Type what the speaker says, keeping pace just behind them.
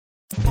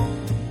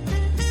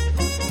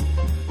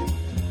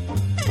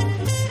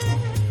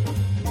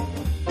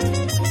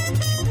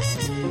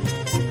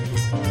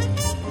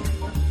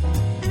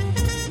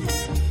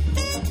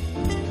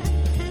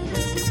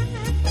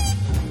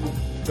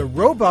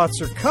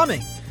robots are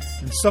coming,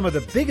 and some of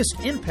the biggest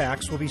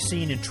impacts will be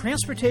seen in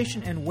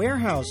transportation and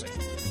warehousing.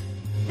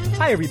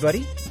 Hi,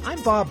 everybody.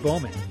 I'm Bob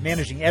Bowman,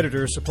 Managing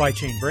Editor of Supply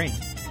Chain Brain,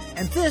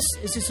 and this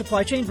is the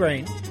Supply Chain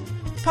Brain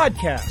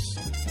podcast.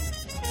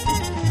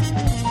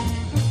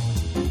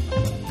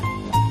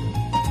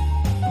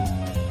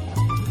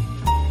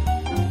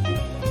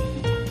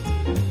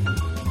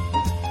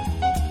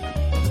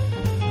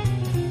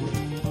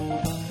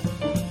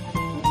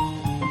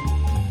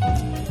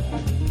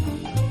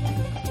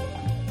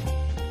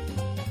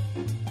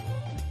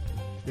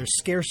 There's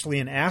scarcely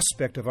an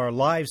aspect of our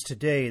lives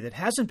today that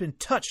hasn't been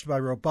touched by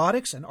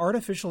robotics and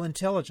artificial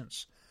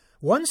intelligence.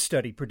 One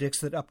study predicts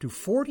that up to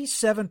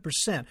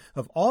 47%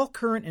 of all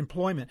current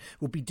employment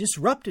will be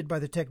disrupted by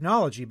the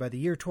technology by the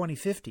year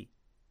 2050.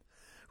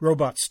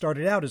 Robots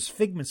started out as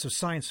figments of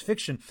science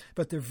fiction,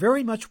 but they're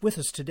very much with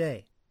us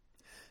today.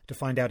 To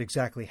find out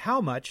exactly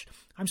how much,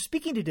 I'm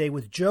speaking today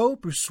with Joe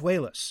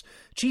Brusuelas,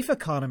 Chief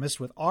Economist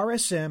with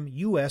RSM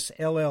US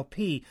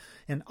LLP,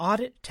 an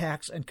audit,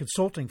 tax, and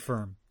consulting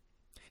firm.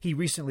 He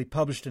recently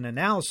published an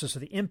analysis of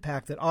the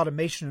impact that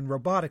automation and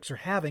robotics are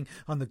having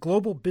on the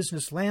global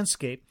business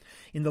landscape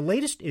in the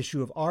latest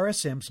issue of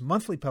RSM's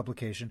monthly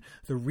publication,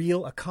 The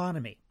Real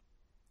Economy.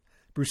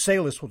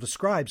 Brusuelas will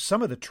describe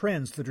some of the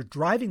trends that are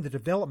driving the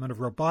development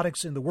of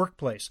robotics in the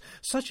workplace,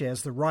 such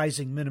as the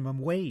rising minimum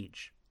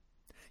wage.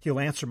 He'll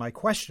answer my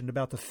question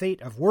about the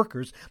fate of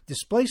workers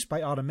displaced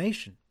by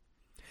automation.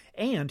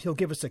 And he'll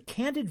give us a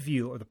candid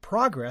view of the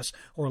progress,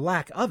 or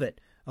lack of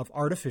it, of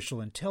artificial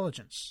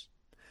intelligence.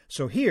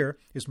 So here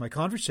is my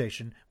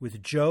conversation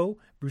with Joe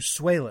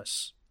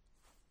Brusuelas.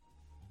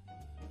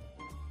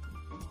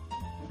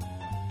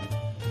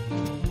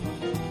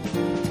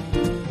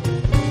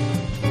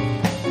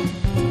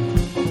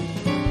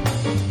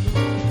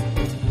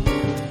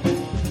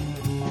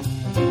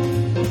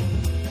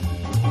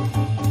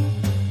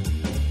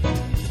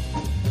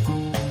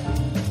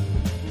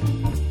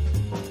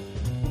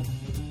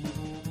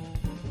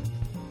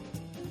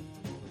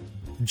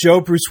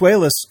 Joe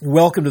Brusuelas,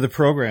 welcome to the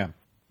program.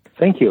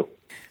 Thank you.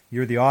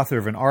 You're the author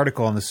of an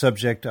article on the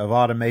subject of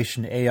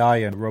automation, AI,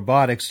 and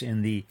robotics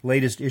in the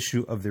latest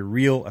issue of The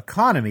Real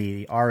Economy,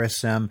 the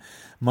RSM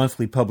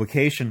monthly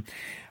publication.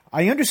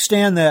 I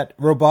understand that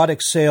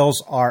robotic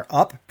sales are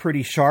up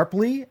pretty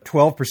sharply,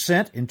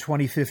 12% in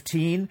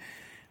 2015,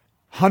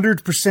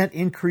 100%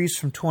 increase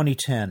from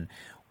 2010.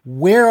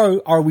 Where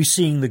are we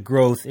seeing the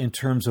growth in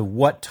terms of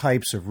what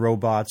types of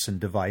robots and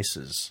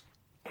devices?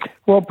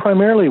 Well,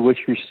 primarily what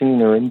you're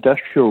seeing are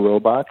industrial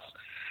robots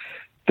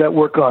that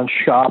work on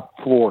shop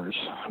floors,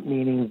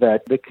 meaning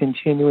that the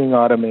continuing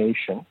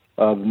automation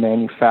of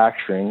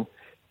manufacturing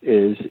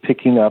is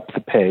picking up the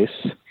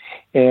pace.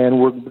 And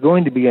we're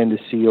going to begin to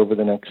see over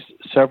the next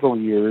several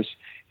years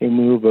a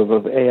move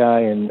of AI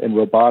and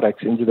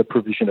robotics into the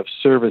provision of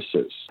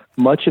services.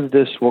 Much of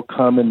this will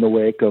come in the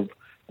wake of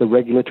the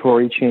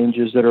regulatory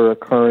changes that are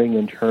occurring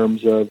in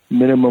terms of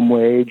minimum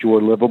wage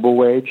or livable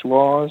wage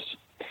laws.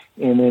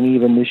 And then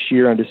even this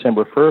year on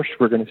December 1st,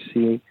 we're going to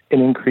see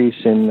an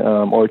increase in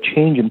or a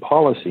change in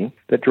policy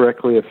that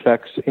directly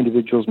affects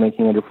individuals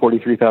making under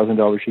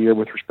 $43,000 a year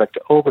with respect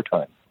to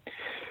overtime.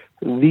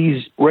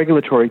 These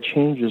regulatory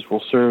changes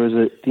will serve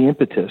as the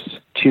impetus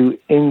to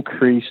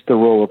increase the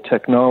role of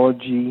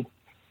technology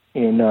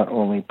in not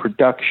only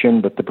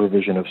production, but the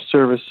provision of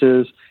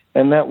services,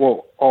 and that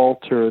will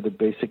alter the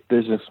basic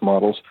business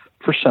models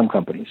for some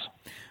companies.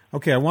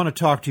 Okay, I want to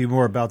talk to you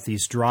more about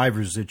these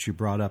drivers that you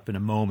brought up in a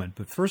moment.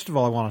 But first of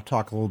all, I want to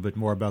talk a little bit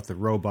more about the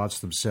robots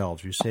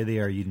themselves. You say they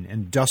are in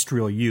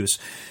industrial use.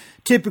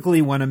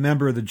 Typically, when a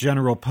member of the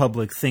general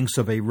public thinks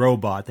of a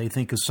robot, they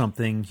think of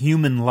something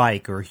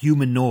human-like or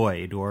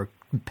humanoid or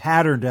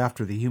patterned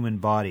after the human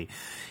body.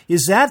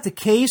 Is that the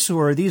case,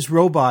 or are these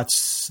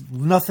robots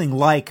nothing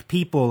like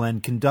people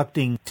and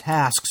conducting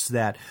tasks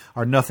that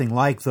are nothing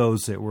like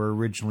those that were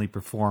originally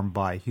performed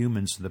by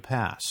humans in the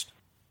past?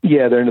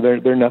 Yeah, they're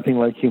nothing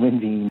like human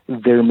beings.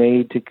 They're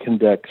made to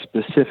conduct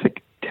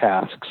specific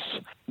tasks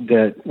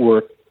that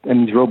work,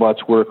 and these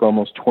robots work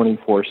almost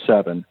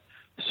 24/7.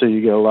 So you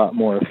get a lot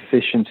more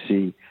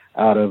efficiency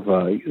out of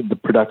the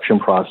production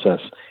process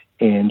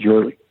and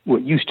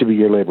what used to be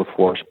your labor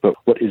force, but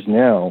what is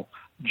now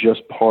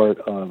just part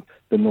of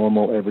the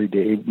normal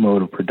everyday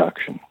mode of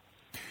production.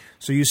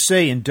 So you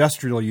say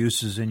industrial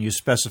uses and you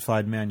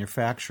specified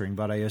manufacturing,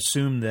 but I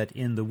assume that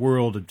in the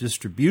world of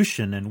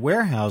distribution and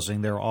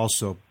warehousing, they're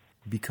also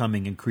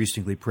becoming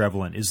increasingly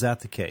prevalent. Is that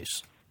the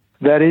case?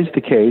 That is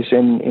the case,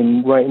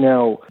 and right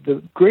now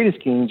the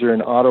greatest gains are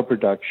in auto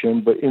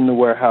production, but in the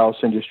warehouse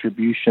and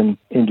distribution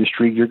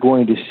industry, you're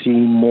going to see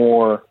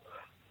more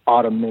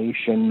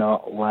automation,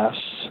 not less.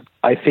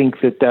 I think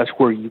that's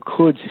where you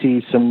could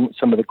see some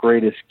of the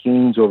greatest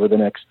gains over the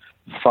next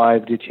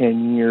 5 to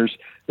 10 years,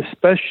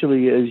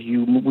 especially as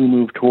we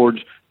move towards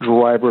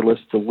driverless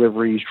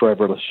deliveries,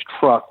 driverless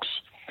trucks.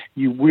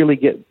 You really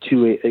get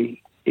to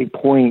a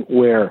point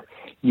where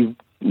you've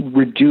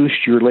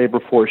reduced your labor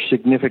force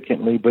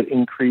significantly, but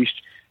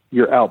increased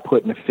your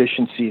output and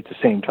efficiency at the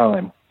same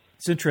time.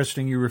 It's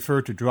interesting you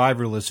refer to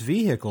driverless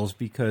vehicles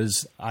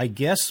because I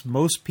guess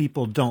most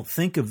people don't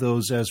think of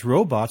those as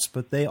robots,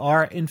 but they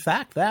are in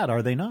fact that,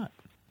 are they not?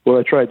 Well,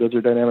 that's right. Those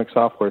are dynamic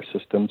software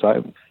systems.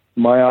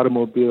 My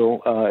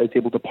automobile is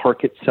able to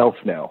park itself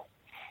now.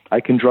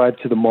 I can drive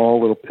to the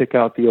mall, it'll pick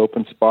out the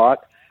open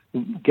spot,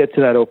 get to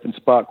that open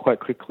spot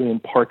quite quickly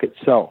and park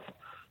itself.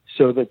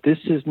 So that this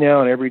is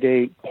now an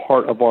everyday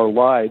part of our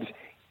lives,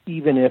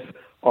 even if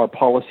our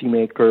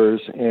policymakers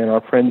and our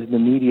friends in the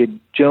media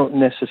don't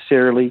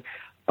necessarily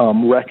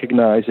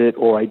recognize it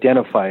or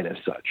identify it as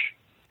such.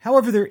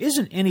 However, there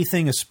isn't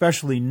anything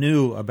especially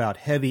new about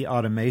heavy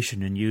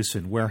automation in use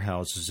in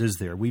warehouses, is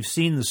there? We've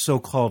seen the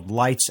so-called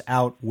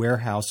lights-out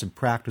warehouse in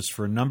practice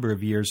for a number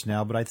of years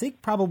now, but I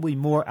think probably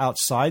more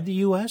outside the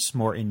U.S.,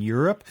 more in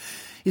Europe.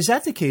 Is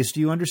that the case? Do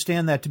you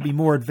understand that to be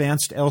more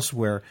advanced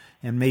elsewhere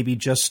and maybe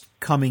just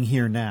coming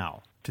here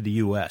now to the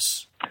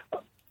U.S.?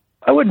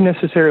 I wouldn't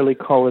necessarily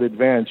call it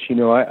advanced.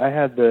 I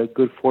had the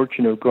good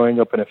fortune of growing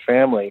up in a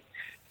family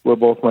where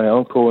both my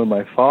uncle and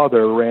my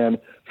father ran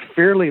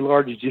fairly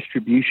large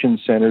distribution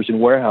centers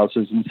and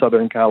warehouses in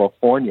Southern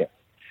California.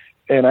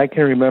 And I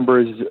can remember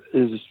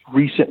as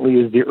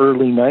recently as the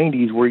early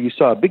 90s where you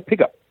saw a big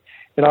pickup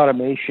in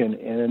automation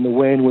and in the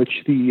way in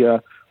which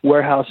the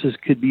warehouses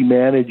could be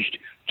managed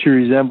to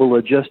resemble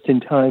a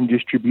just-in-time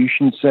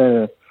distribution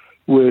center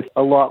with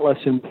a lot less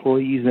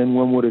employees than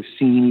one would have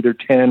seen either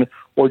 10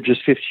 or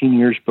just 15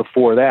 years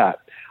before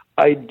that.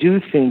 I do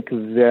think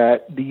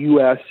that the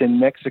U.S. and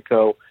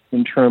Mexico,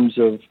 in terms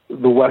of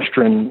the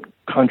Western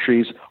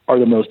countries, are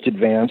the most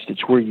advanced.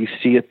 It's where you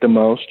see it the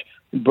most.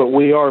 But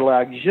we are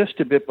lagged just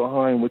a bit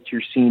behind what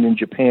you're seeing in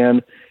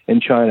Japan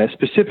and China,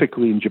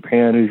 specifically in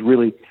Japan, who's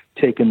really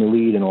taken the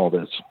lead in all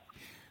this.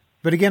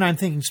 But again, I'm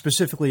thinking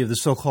specifically of the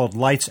so-called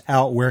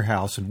lights-out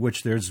warehouse in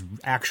which there's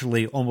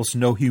actually almost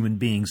no human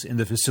beings in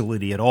the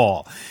facility at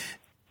all.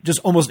 Just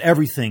almost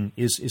everything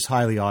is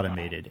highly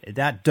automated.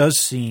 That does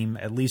seem,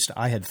 at least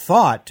I had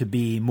thought, to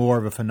be more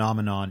of a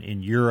phenomenon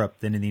in Europe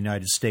than in the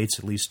United States,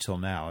 at least till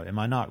now. Am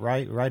I not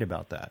right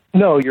about that?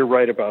 No, you're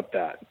right about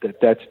that.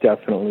 That's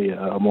definitely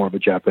more of a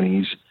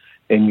Japanese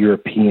and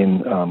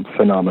European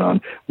phenomenon.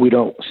 We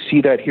don't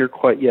see that here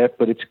quite yet,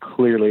 but it's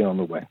clearly on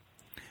the way.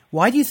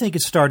 Why do you think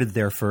it started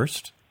there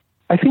first?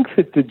 I think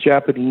that the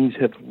Japanese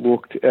have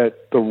looked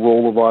at the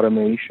role of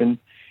automation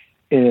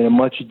in a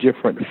much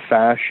different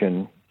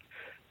fashion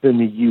than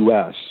the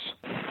U.S.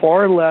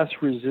 Far less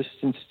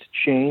resistance to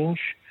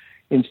change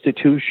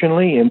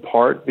institutionally, in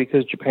part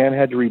because Japan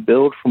had to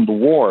rebuild from the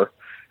war,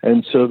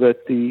 and so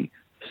that the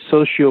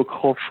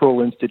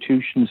socio-cultural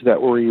institutions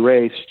that were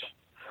erased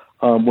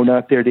were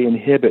not there to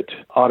inhibit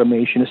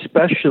automation,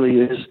 especially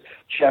as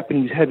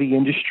Japanese heavy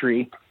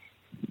industry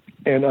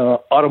and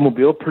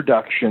automobile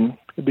production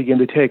began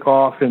to take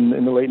off in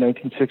the late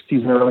 1960s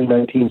and early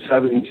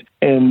 1970s,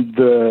 and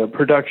the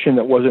production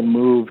that wasn't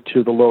moved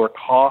to the lower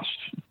cost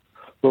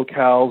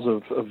locales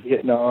of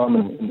Vietnam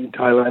and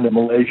Thailand and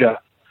Malaysia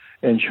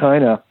and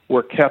China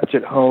were kept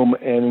at home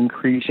and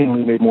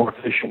increasingly made more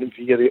efficient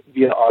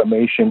via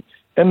automation.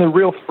 And the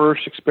real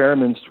first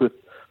experiments with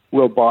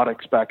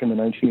robotics back in the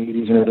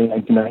 1980s and early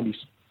 1990s.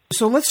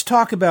 So let's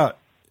talk about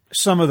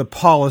some of the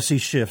policy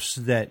shifts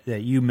that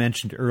you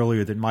mentioned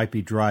earlier that might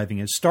be driving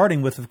it,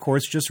 starting with, of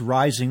course, just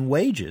rising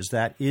wages.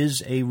 That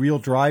is a real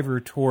driver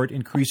toward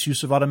increased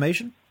use of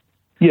automation?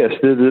 Yes,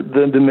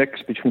 the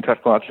mix between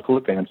technological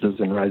advances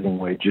and rising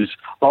wages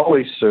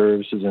always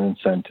serves as an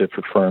incentive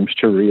for firms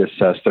to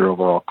reassess their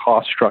overall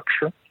cost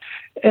structure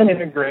and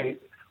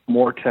integrate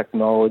more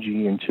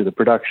technology into the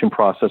production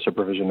process or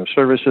provision of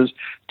services,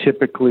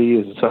 typically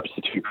as a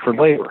substitute for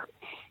labor.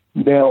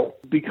 Now,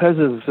 because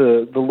of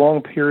the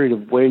long period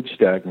of wage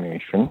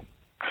stagnation,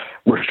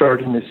 we're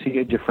starting to see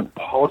a different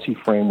policy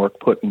framework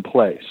put in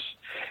place.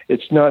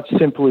 It's not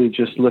simply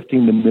just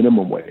lifting the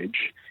minimum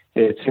wage.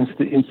 It's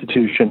the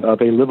institution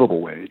of a livable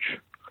wage.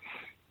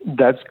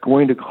 That's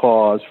going to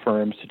cause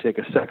firms to take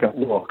a second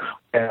look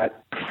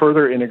at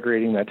further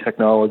integrating that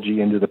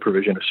technology into the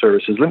provision of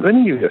services. Let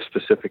me give you a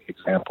specific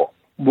example.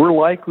 We're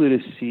likely to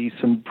see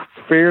some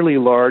fairly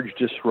large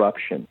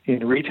disruption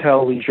in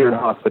retail, leisure, and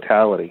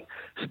hospitality,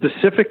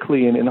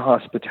 specifically in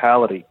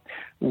hospitality,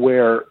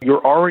 where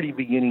you're already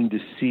beginning to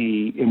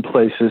see in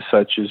places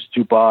such as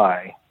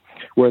Dubai,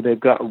 where they've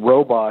got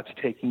robots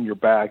taking your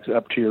bags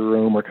up to your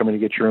room or coming to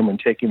get your room and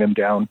taking them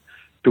down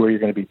to where you're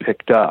going to be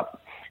picked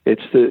up.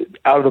 It's the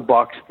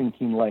out-of-the-box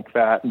thinking like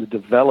that and the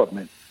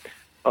development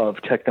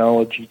of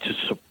technology to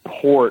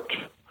support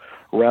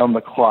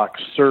round-the-clock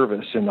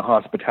service in the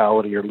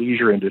hospitality or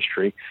leisure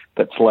industry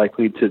that's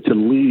likely to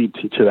lead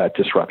to that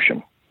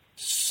disruption.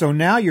 So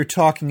now you're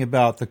talking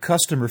about the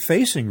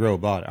customer-facing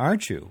robot,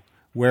 aren't you?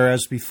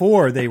 Whereas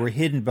before they were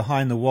hidden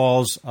behind the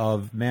walls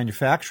of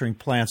manufacturing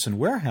plants and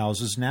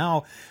warehouses,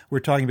 now we're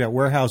talking about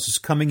warehouses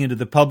coming into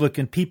the public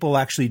and people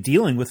actually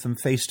dealing with them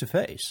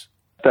face-to-face.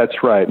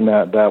 That's right, and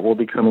that will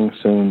be coming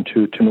soon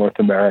to North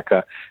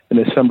America. And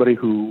as somebody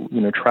who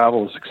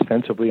travels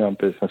extensively on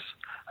business,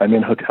 I'm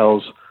in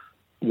hotels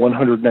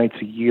 100 nights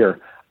a year.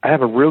 I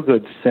have a real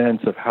good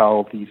sense of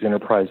how these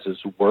enterprises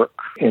work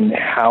and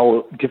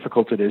how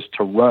difficult it is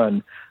to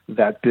run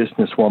that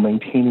business while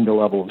maintaining the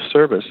level of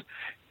service.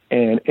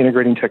 And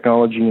integrating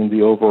technology in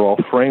the overall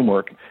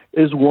framework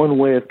is one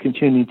way of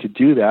continuing to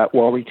do that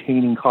while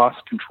retaining cost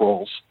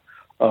controls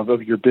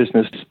of your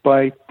business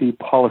despite the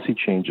policy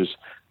changes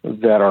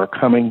that are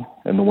coming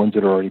and the ones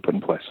that are already put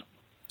in place.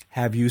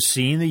 Have you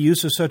seen the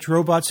use of such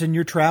robots in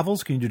your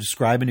travels? Can you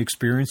describe an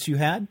experience you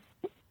had?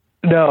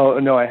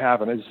 No, I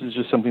haven't. This is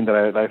just something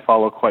that I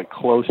follow quite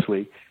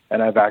closely,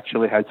 and I've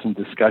actually had some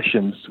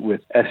discussions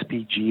with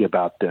SPG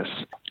about this.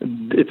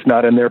 It's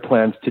not in their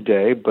plans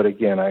today, but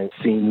again, I've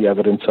seen the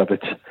evidence of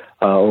it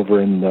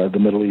over in the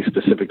Middle East,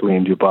 specifically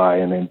in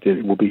Dubai, and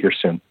it will be here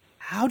soon.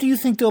 How do you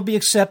think they'll be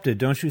accepted?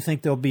 Don't you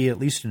think there'll be at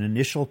least an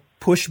initial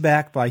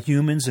pushback by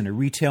humans in a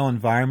retail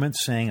environment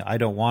saying, I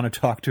don't want to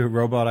talk to a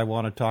robot, I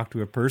want to talk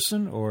to a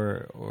person?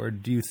 Or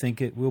do you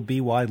think it will be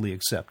widely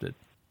accepted?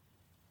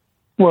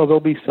 Well,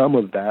 there'll be some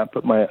of that,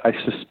 but I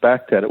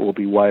suspect that it will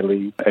be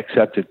widely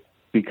accepted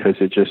because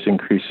it just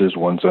increases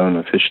one's own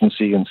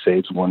efficiency and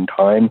saves one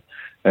time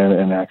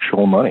and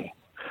actual money.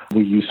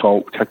 We use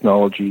all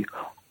technology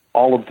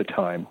all of the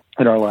time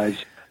in our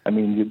lives. I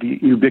mean, the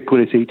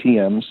ubiquitous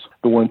ATMs,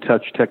 the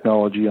one-touch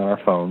technology on our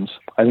phones,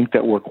 I think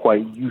that we're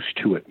quite used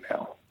to it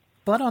now.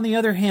 But on the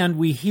other hand,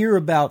 we hear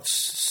about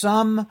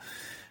some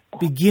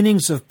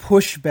beginnings of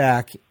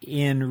pushback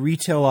in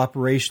retail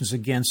operations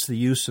against the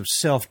use of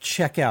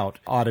self-checkout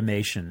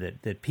automation,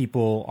 that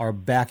people are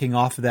backing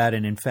off of that,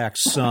 and in fact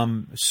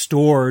some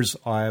stores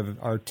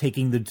are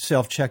taking the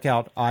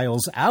self-checkout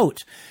aisles out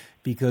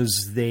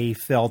because they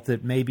felt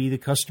that maybe the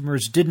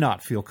customers did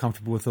not feel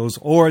comfortable with those,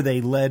 or they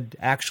led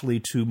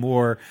actually to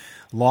more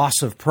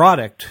loss of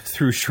product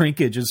through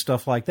shrinkage and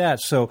stuff like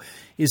that. So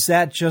is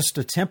that just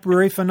a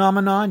temporary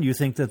phenomenon? You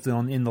think that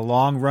in the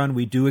long run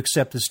we do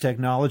accept this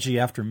technology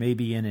after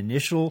maybe an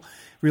initial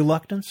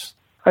reluctance?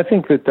 I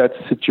think that that's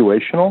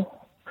situational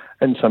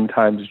and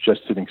sometimes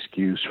just an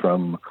excuse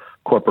from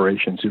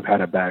corporations who've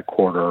had a bad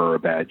quarter or a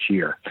bad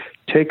year.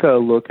 Take a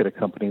look at a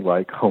company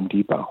like Home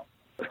Depot.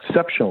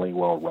 Exceptionally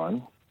well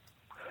run,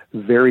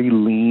 very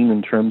lean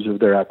in terms of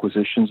their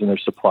acquisitions and their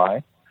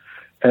supply.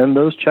 And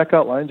those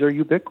checkout lines are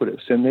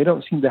ubiquitous, and they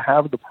don't seem to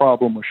have the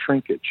problem of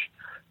shrinkage.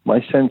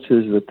 My sense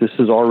is that this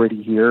is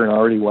already here and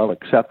already well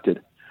accepted.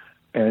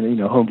 And,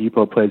 Home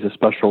Depot plays a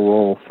special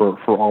role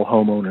for all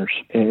homeowners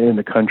in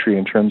the country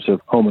in terms of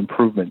home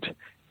improvement.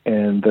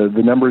 And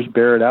the numbers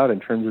bear it out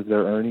in terms of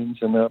their earnings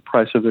and the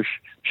price of their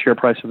share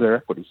price of their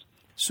equities.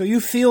 So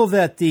you feel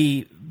that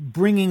the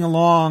bringing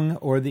along,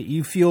 or that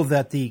you feel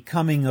that the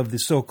coming of the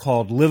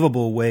so-called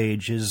livable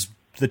wage is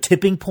the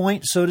tipping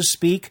point, so to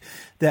speak,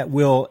 that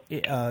will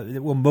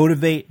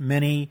motivate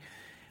many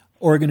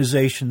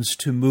organizations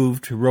to move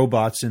to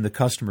robots in the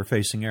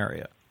customer-facing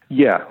area?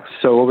 Yeah.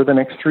 So over the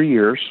next 3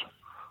 years,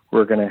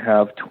 we're going to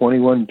have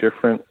 21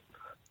 different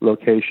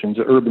locations,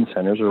 urban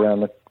centers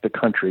around the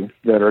country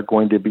that are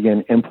going to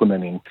begin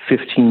implementing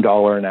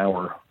 $15 an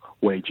hour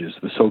wages,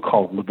 the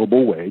so-called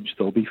livable wage.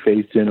 They'll be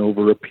phased in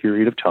over a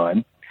period of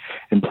time.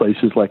 In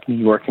places like New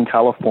York and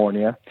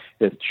California,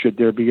 should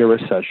there be a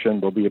recession,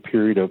 there'll be a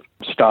period of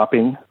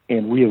stopping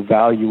and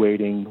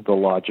reevaluating the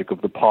logic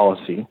of the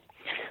policy.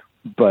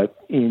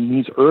 But in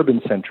these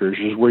urban centers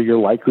is where you're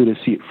likely to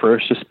see it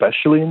first,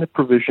 especially in the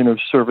provision of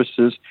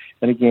services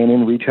and, again,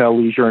 in retail,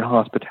 leisure, and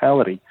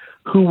hospitality.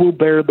 Who will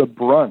bear the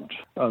brunt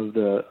of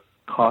the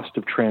cost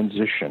of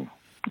transition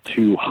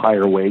to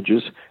higher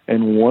wages?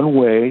 And one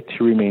way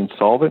to remain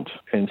solvent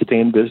and stay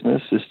in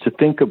business is to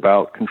think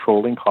about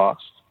controlling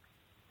costs.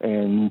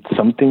 And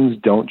some things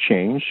don't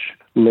change.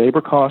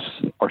 Labor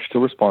costs are still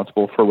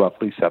responsible for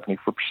roughly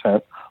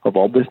 74% of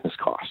all business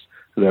costs.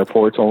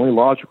 Therefore, it's only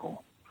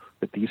logical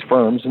that these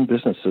firms and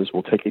businesses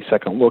will take a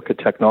second look at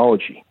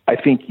technology. I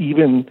think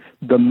even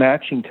the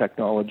matching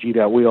technology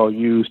that we all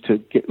use to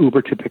get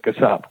Uber to pick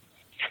us up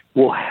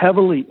will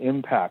heavily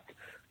impact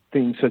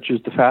things such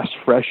as the fast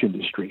fresh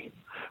industry,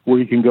 where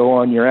you can go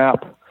on your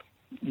app,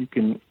 you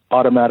can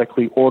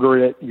automatically order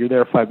it, you're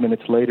there 5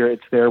 minutes later,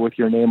 it's there with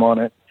your name on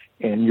it,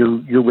 and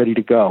you're ready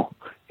to go.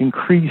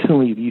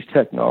 Increasingly, these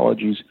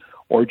technologies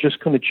are just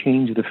going to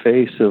change the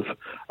face of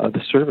the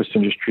service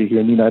industry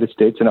here in the United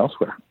States and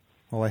elsewhere.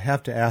 Well, I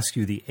have to ask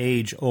you the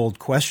age-old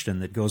question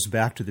that goes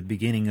back to the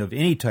beginning of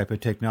any type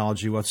of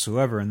technology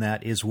whatsoever, and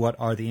that is, what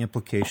are the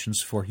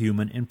implications for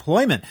human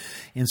employment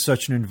in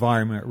such an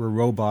environment where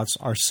robots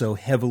are so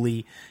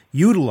heavily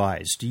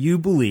utilized? Do you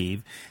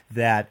believe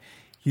that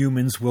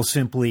humans will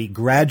simply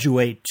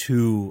graduate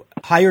to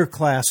higher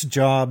class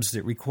jobs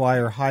that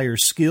require higher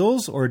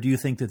skills, or do you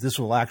think that this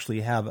will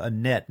actually have a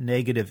net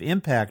negative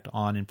impact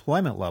on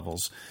employment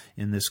levels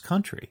in this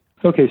country?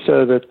 Okay,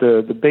 so that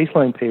the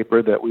baseline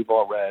paper that we've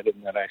all read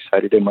and that I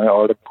cited in my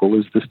article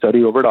is the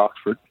study over at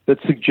Oxford that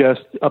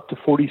suggests up to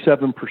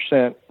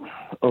 47%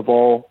 of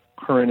all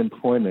current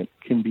employment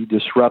can be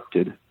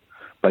disrupted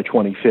by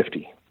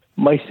 2050.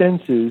 My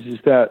sense is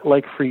that,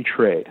 like free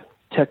trade,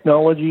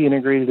 technology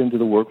integrated into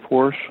the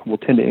workforce will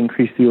tend to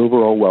increase the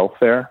overall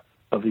welfare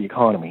of the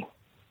economy.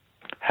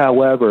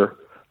 However,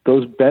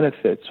 those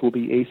benefits will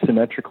be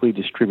asymmetrically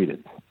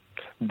distributed.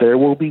 There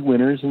will be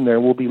winners and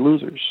there will be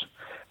losers.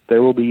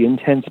 There will be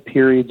intense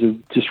periods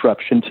of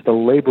disruption to the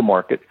labor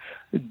market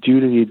due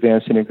to the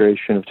advanced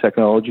integration of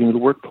technology into the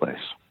workplace.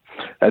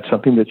 That's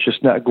something that's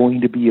just not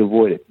going to be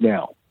avoided.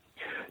 Now,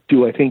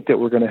 do I think that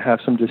we're going to have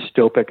some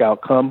dystopic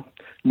outcome?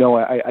 No,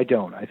 I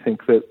don't. I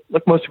think that,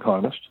 like most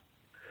economists,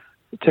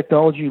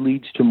 technology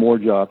leads to more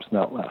jobs,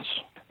 not less.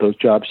 Those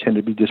jobs tend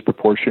to be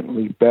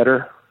disproportionately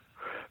better,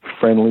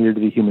 friendlier to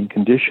the human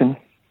condition,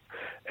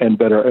 and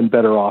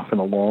better off in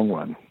the long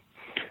run.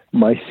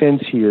 My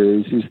sense here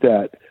is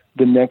that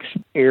the next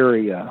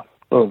area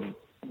of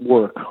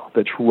work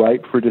that's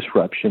ripe for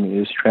disruption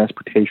is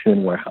transportation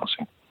and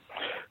warehousing.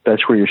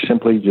 That's where you're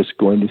simply just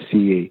going to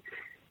see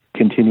a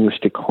continuous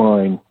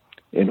decline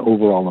in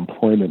overall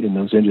employment in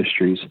those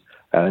industries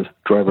as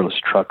driverless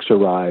trucks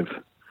arrive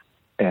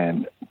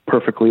and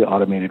perfectly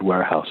automated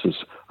warehouses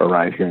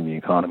arrive here in the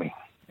economy.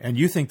 And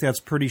you think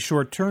that's pretty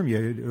short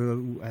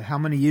term? How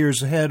many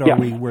years ahead are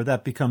we where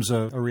that becomes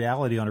a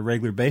reality on a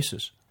regular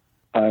basis?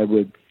 I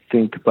would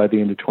think by the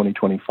end of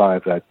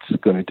 2025, that's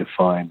going to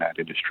define that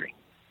industry.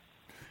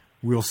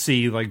 We'll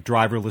see like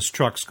driverless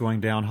trucks going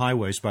down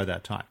highways by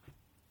that time.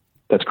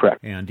 That's correct.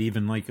 And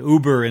even like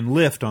Uber and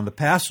Lyft on the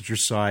passenger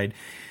side,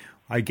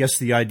 I guess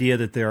the idea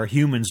that there are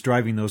humans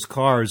driving those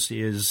cars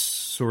is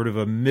sort of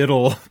a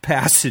middle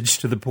passage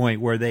to the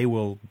point where they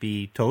will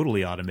be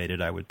totally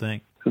automated, I would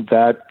think.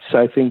 That's,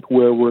 I think,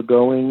 where we're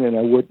going, and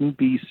I wouldn't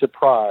be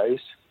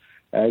surprised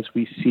as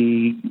we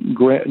see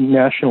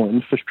national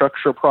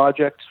infrastructure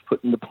projects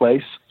put into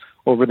place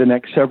over the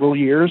next several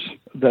years,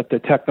 that the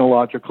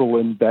technological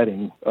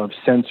embedding of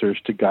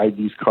sensors to guide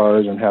these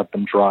cars and have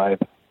them drive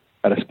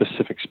at a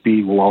specific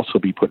speed will also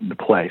be put into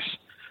place.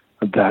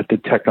 That the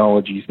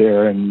technology's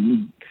there,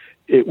 and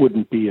it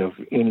wouldn't be of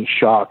any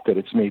shock that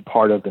it's made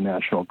part of the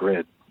national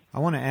grid. I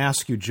want to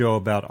ask you, Joe,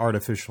 about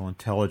artificial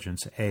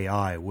intelligence,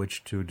 AI,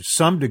 which to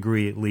some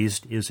degree at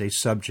least is a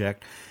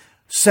subject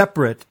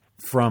separate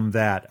from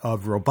that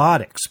of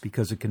robotics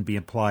because it can be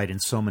applied in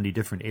so many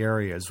different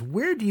areas.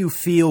 Where do you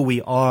feel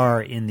we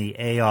are in the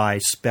AI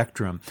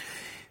spectrum?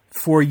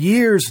 For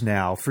years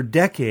now, for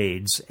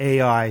decades,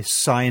 AI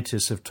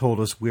scientists have told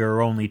us we are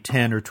only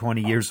 10 or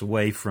 20 years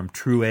away from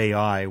true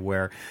AI,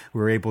 where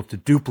we're able to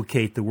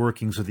duplicate the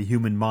workings of the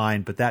human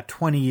mind, but that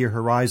 20-year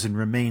horizon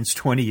remains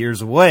 20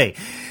 years away.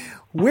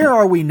 Where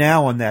are we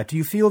now on that? Do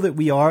you feel that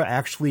we are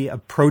actually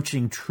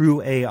approaching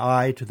true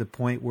AI to the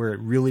point where it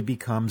really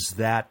becomes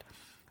that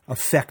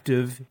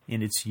effective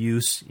in its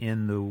use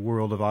in the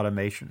world of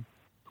automation?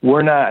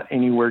 We're not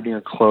anywhere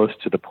near close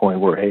to the point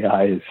where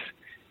AI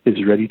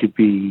is ready to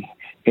be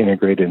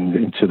integrated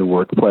into the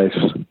workplace.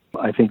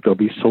 I think there'll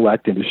be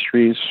select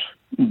industries,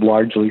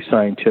 largely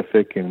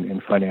scientific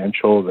and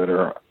financial,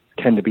 that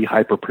tend to be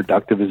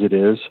hyper-productive as it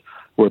is,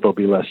 where there'll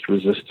be less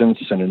resistance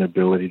and an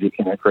ability to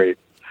integrate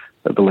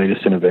the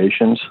latest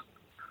innovations.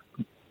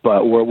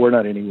 But we're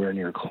not anywhere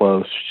near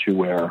close to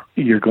where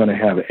you're going to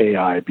have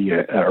AI be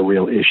a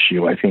real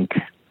issue. I think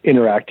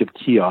interactive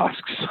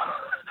kiosks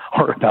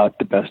are about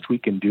the best we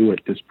can do at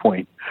this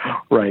point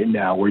right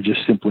now. We're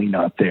just simply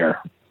not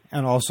there.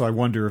 And also, I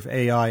wonder if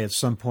AI at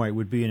some point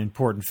would be an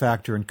important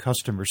factor in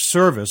customer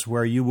service,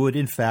 where you would,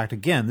 in fact,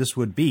 again, this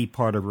would be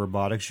part of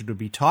robotics. You would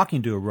be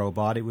talking to a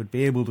robot. It would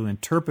be able to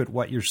interpret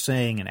what you're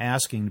saying and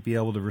asking to be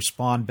able to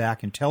respond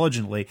back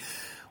intelligently.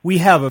 We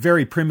have a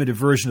very primitive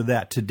version of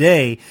that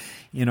today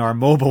in our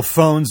mobile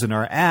phones and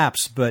our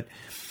apps, but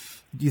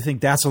do you think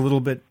that's a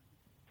little bit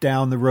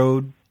down the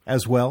road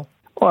as well?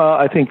 Well,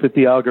 I think that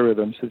the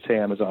algorithms that, say,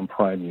 Amazon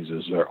Prime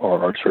uses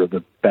are sort of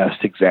the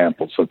best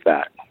examples of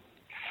that.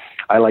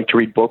 I like to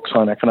read books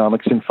on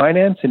economics and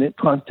finance, and it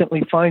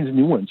constantly finds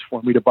new ones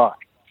for me to buy.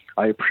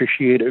 I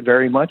appreciate it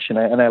very much, and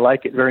I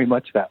like it very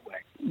much that way.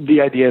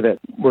 The idea that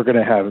we're going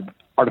to have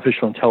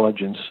artificial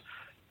intelligence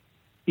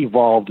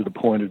evolve to the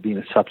point of being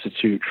a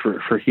substitute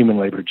for human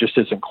labor just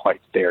isn't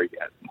quite there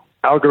yet.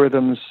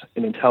 Algorithms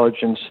and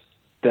intelligence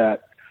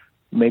that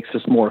makes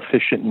us more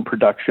efficient in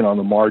production on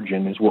the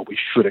margin is what we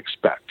should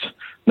expect,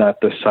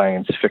 not the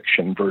science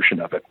fiction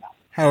version of it.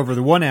 However,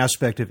 the one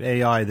aspect of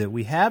AI that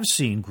we have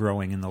seen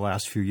growing in the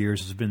last few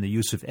years has been the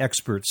use of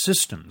expert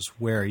systems,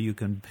 where you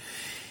can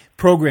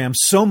program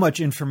so much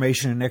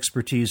information and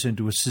expertise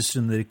into a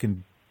system that it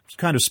can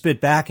kind of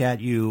spit back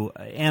at you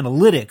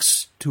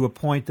analytics to a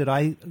point that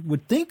I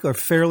would think are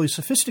fairly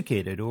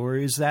sophisticated, or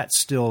is that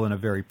still in a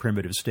very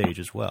primitive stage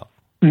as well?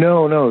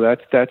 No,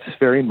 that's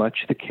very much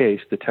the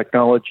case. The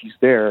technology's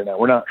there. Now,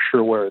 we're not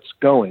sure where it's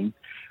going.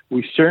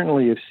 We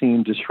certainly have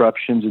seen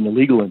disruptions in the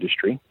legal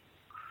industry,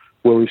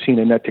 where we've seen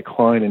a net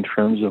decline in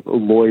terms of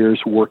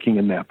lawyers working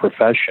in that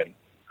profession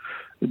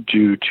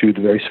due to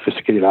the very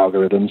sophisticated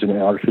algorithms and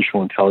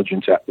artificial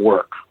intelligence at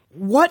work.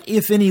 What,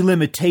 if any,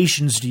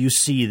 limitations do you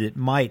see that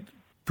might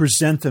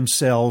present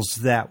themselves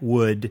that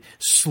would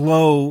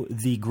slow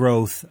the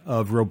growth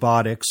of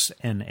robotics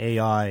and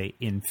AI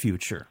in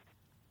future?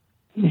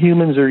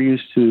 Humans are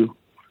used to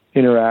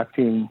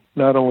interacting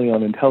not only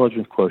on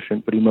intelligence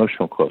quotient, but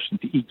emotional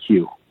quotient, the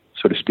EQ,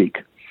 so to speak.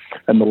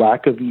 And the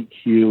lack of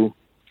EQ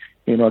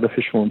in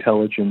artificial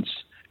intelligence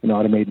and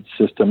automated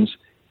systems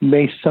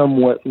may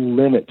somewhat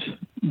limit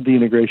the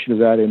integration of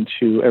that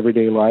into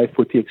everyday life,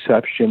 with the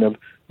exception of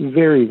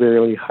very,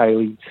 very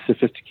highly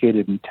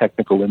sophisticated and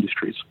technical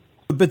industries.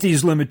 But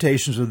these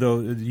limitations,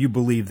 though, you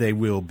believe they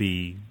will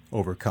be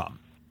overcome?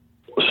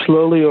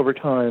 Slowly over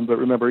time, but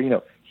remember,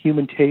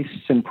 human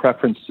tastes and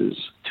preferences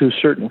to a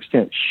certain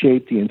extent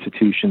shape the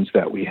institutions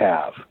that we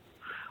have.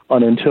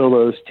 And until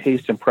those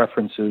tastes and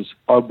preferences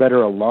are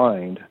better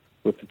aligned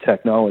with the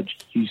technology,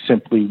 you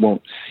simply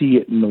won't see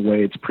it in the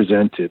way it's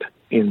presented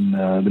in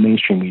the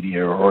mainstream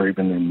media or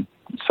even in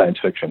science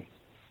fiction.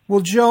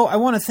 Well, Joe, I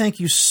want to thank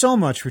you so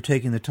much for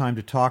taking the time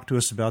to talk to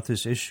us about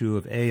this issue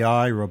of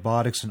AI,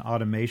 robotics, and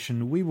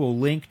automation. We will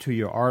link to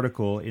your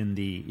article in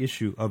the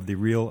issue of The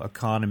Real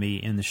Economy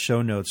in the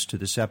show notes to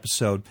this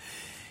episode.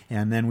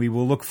 And then we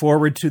will look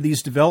forward to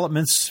these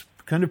developments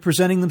kind of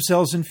presenting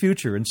themselves in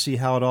future and see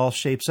how it all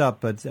shapes up.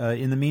 But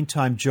in the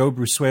meantime, Joe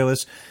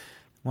Brusuelas,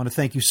 I want to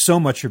thank you so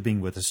much for being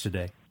with us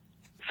today.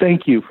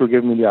 Thank you for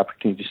giving me the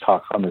opportunity to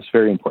talk on this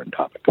very important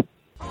topic.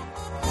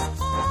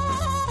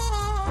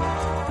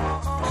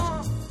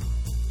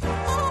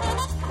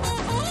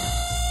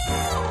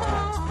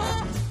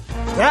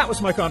 That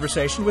was my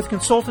conversation with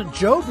consultant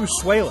Joe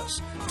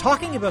Brusuelas,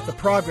 talking about the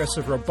progress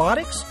of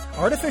robotics,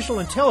 artificial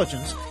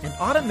intelligence, and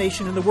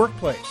automation in the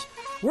workplace.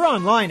 We're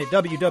online at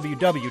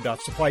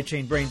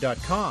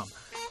www.supplychainbrain.com,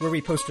 where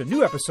we post a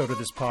new episode of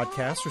this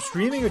podcast for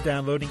streaming or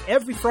downloading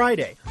every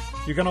Friday.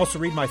 You can also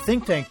read my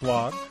think tank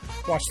blog,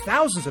 watch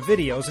thousands of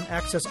videos, and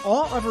access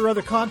all of our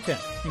other content,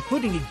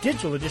 including a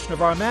digital edition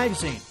of our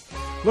magazine.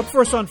 Look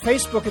for us on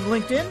Facebook and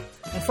LinkedIn,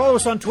 and follow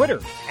us on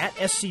Twitter at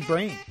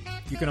SCBrain.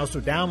 You can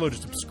also download and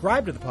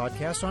subscribe to the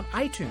podcast on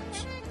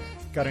iTunes.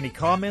 Got any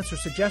comments or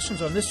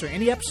suggestions on this or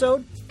any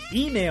episode?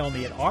 Email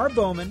me at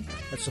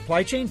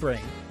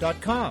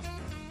rbowman@supplychainbrain.com.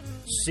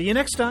 See you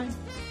next time.